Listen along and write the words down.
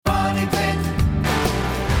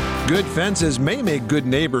Good fences may make good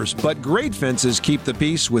neighbors, but great fences keep the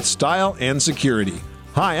peace with style and security.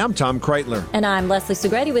 Hi, I'm Tom Kreitler. And I'm Leslie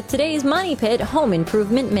Segretti with today's Money Pit Home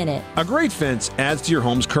Improvement Minute. A great fence adds to your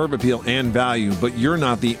home's curb appeal and value, but you're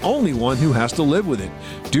not the only one who has to live with it.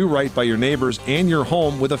 Do right by your neighbors and your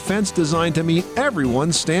home with a fence designed to meet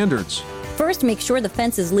everyone's standards. First, make sure the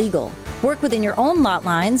fence is legal. Work within your own lot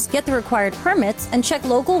lines, get the required permits, and check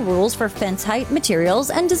local rules for fence height,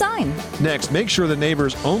 materials, and design. Next, make sure the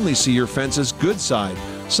neighbors only see your fence's good side.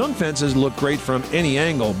 Some fences look great from any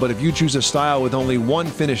angle, but if you choose a style with only one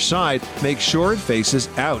finished side, make sure it faces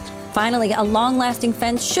out. Finally, a long-lasting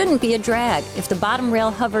fence shouldn't be a drag. If the bottom rail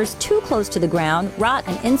hovers too close to the ground, rot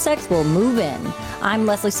and insects will move in. I'm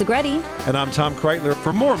Leslie Segretti. And I'm Tom Kreitler.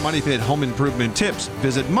 For more Money Pit home improvement tips,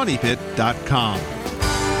 visit MoneyPit.com.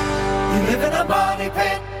 You live in a money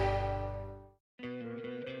pit.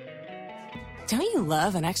 Don't you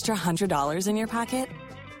love an extra $100 in your pocket?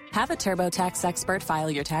 Have a TurboTax expert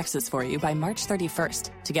file your taxes for you by March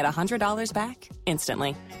 31st to get $100 back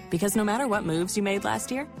instantly. Because no matter what moves you made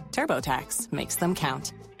last year, TurboTax makes them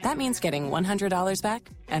count. That means getting $100 back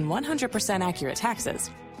and 100% accurate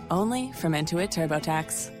taxes, only from Intuit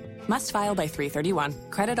TurboTax. Must file by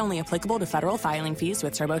 3/31. Credit only applicable to federal filing fees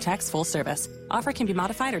with TurboTax full service. Offer can be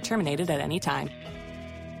modified or terminated at any time.